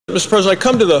Mr. President, I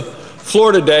come to the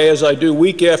floor today, as I do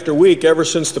week after week, ever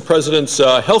since the President's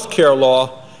health care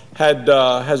law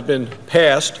has been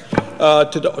passed,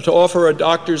 to offer a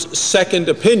doctor's second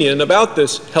opinion about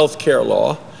this health care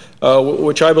law,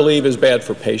 which I believe is bad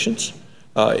for patients.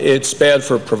 It's bad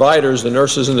for providers, the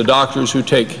nurses and the doctors who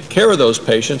take care of those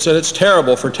patients, and it's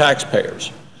terrible for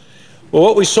taxpayers. Well,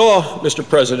 what we saw, Mr.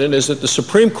 President, is that the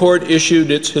Supreme Court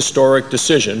issued its historic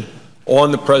decision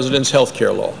on the President's health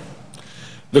care law.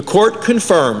 The court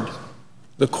confirmed,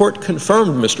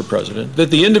 Mr. President,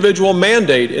 that the individual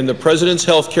mandate in the President's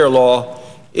health care law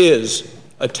is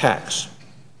a tax.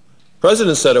 The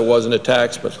President said it wasn't a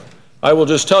tax, but I will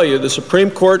just tell you the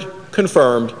Supreme Court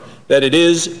confirmed that it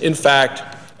is, in fact,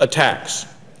 a tax.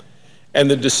 And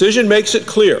the decision makes it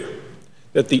clear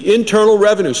that the Internal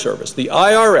Revenue Service, the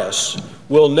IRS,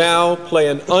 will now play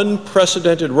an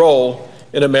unprecedented role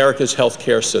in America's health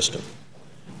care system.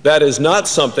 That is not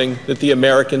something that the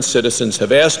American citizens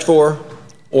have asked for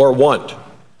or want,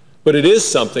 but it is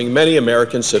something many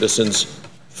American citizens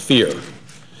fear.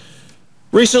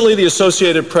 Recently, the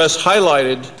Associated Press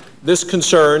highlighted this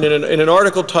concern in an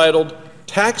article titled,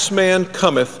 "Taxman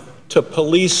Cometh to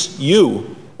Police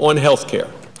You on Health Care."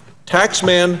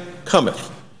 Taxman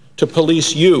cometh to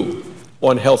police you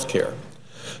on health care.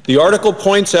 The article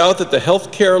points out that the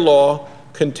health care law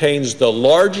contains the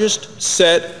largest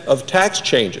set of tax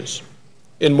changes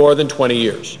in more than 20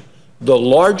 years. The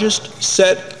largest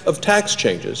set of tax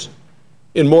changes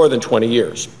in more than 20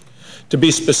 years. To be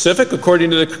specific,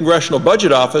 according to the Congressional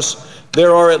Budget Office,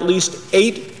 there are at least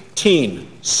 18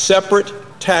 separate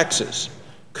taxes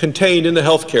contained in the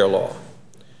health care law.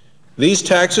 These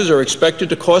taxes are expected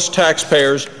to cost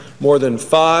taxpayers more than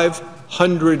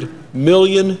 $500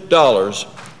 million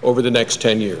over the next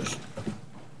 10 years.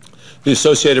 The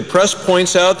Associated Press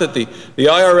points out that the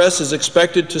IRS is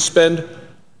expected to spend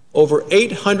over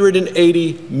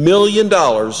 $880 million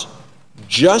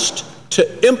just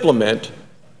to implement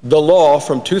the law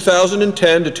from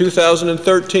 2010 to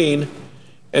 2013,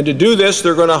 and to do this,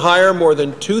 they're going to hire more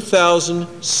than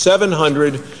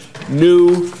 2,700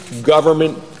 new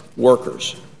government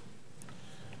workers.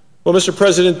 Well, Mr.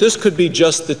 President, this could be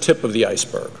just the tip of the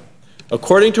iceberg.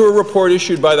 According to a report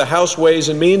issued by the House Ways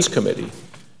and Means Committee,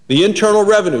 the Internal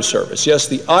Revenue Service, yes,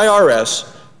 the IRS,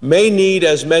 may need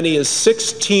as many as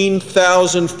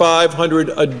 16,500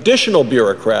 additional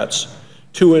bureaucrats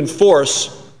to enforce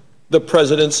the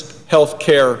President's health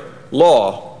care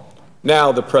law,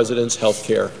 now the President's health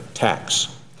care tax.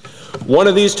 One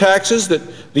of these taxes that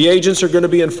the agents are going to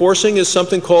be enforcing is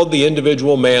something called the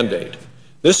individual mandate.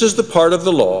 This is the part of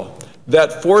the law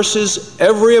that forces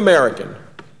every American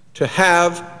to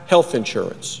have health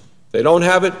insurance. If they don't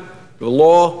have it, the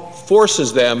law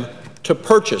forces them to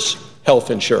purchase health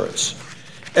insurance.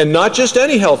 And not just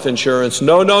any health insurance.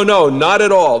 No, not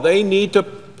at all. They need to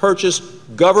purchase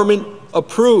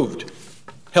government-approved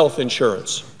health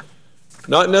insurance.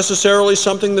 Not necessarily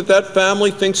something that family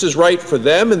thinks is right for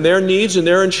them and their needs and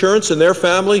their insurance and their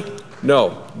family.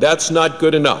 No, that's not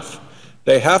good enough.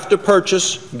 They have to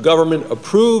purchase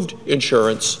government-approved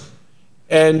insurance,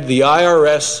 and the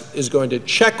IRS is going to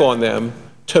check on them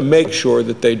to make sure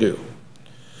that they do.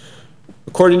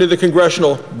 According to the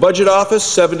Congressional Budget Office,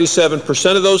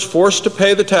 77% of those forced to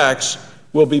pay the tax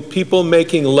will be people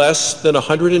making less than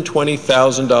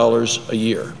 $120,000 a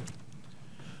year.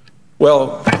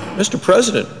 Well, Mr.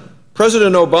 President,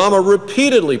 President Obama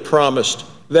repeatedly promised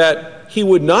that he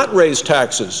would not raise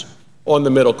taxes on the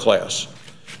middle class.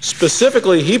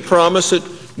 Specifically, he promised that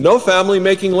no family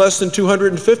making less than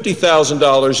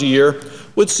 $250,000 a year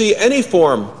would see any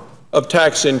form of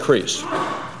tax increase.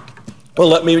 Well,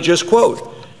 let me just quote.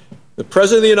 The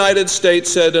President of the United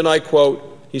States said, and I quote,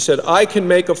 he said, "I can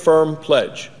make a firm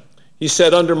pledge." He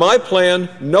said, "Under my plan,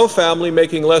 no family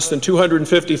making less than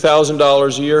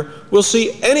 $250,000 a year will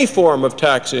see any form of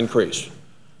tax increase."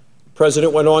 The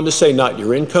President went on to say, not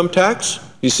your income tax.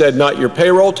 He said, not your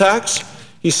payroll tax.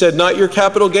 He said, not your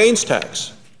capital gains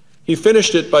tax. He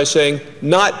finished it by saying,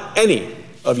 not any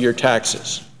of your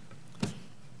taxes.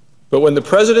 But when the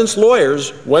President's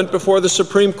lawyers went before the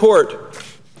Supreme Court,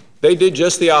 they did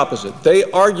just the opposite. They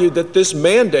argued that this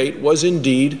mandate was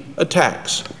indeed a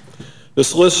tax. The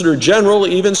Solicitor General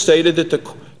even stated that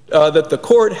the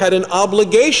court had an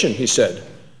obligation, he said,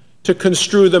 to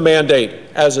construe the mandate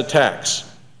as a tax.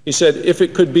 He said if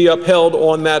it could be upheld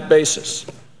on that basis.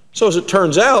 So as it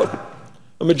turns out,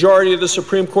 a majority of the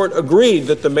Supreme Court agreed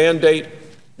that the mandate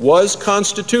was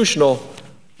constitutional,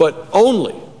 but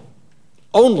only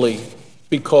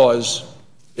because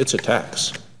it's a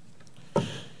tax.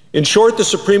 In short, the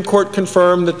Supreme Court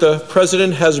confirmed that the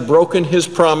President has broken his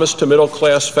promise to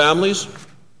middle-class families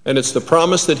and it's the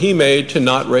promise that he made to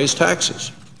not raise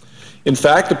taxes. In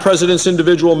fact, the president's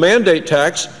individual mandate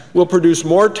tax will produce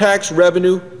more tax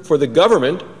revenue for the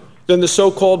government than the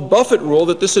so-called Buffett rule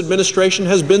that this administration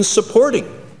has been supporting.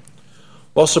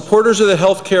 While supporters of the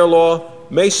health care law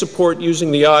may support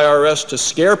using the IRS to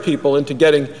scare people into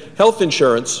getting health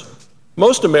insurance,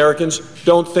 most Americans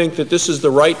don't think that this is the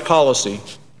right policy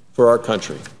for our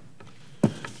country.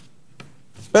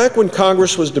 Back when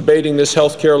Congress was debating this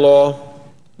health care law,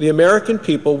 the American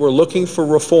people were looking for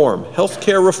reform, health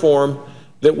care reform,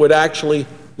 that would actually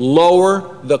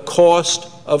lower the cost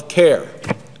of care,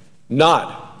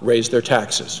 not raise their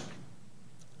taxes.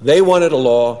 They wanted a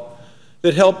law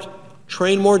that helped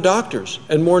train more doctors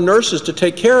and more nurses to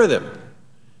take care of them,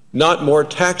 not more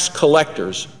tax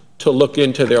collectors to look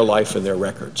into their life and their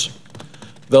records.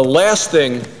 The last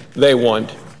thing they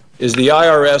want is the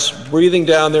IRS breathing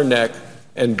down their neck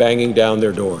and banging down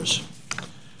their doors.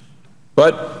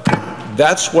 But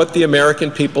that's what the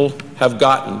American people have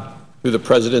gotten through the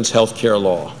president's health care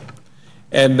law.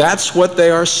 And that's what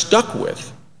they are stuck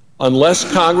with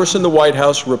unless Congress and the White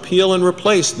House repeal and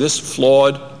replace this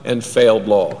flawed and failed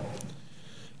law.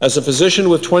 As a physician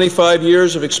with 25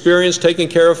 years of experience taking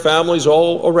care of families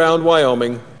all around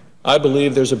Wyoming, I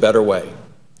believe there's a better way.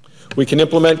 We can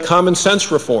implement common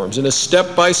sense reforms in a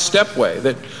step-by-step way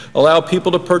that allow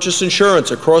people to purchase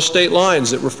insurance across state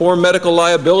lines, that reform medical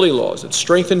liability laws, that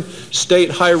strengthen state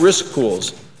high-risk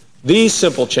pools. These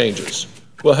simple changes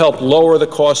will help lower the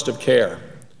cost of care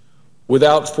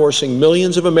without forcing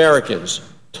millions of Americans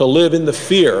to live in the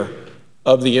fear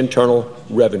of the Internal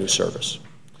Revenue Service.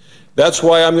 That's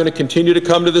why I'm going to continue to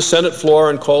come to the Senate floor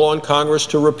and call on Congress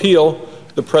to repeal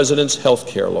the president's health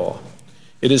care law.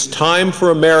 It is time for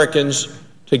Americans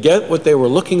to get what they were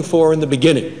looking for in the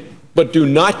beginning, but do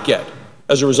not get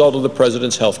as a result of the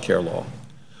president's health care law.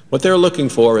 What they're looking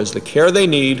for is the care they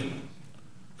need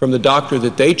from the doctor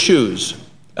that they choose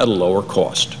at a lower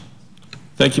cost.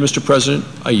 Thank you, Mr. President.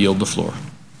 I yield the floor.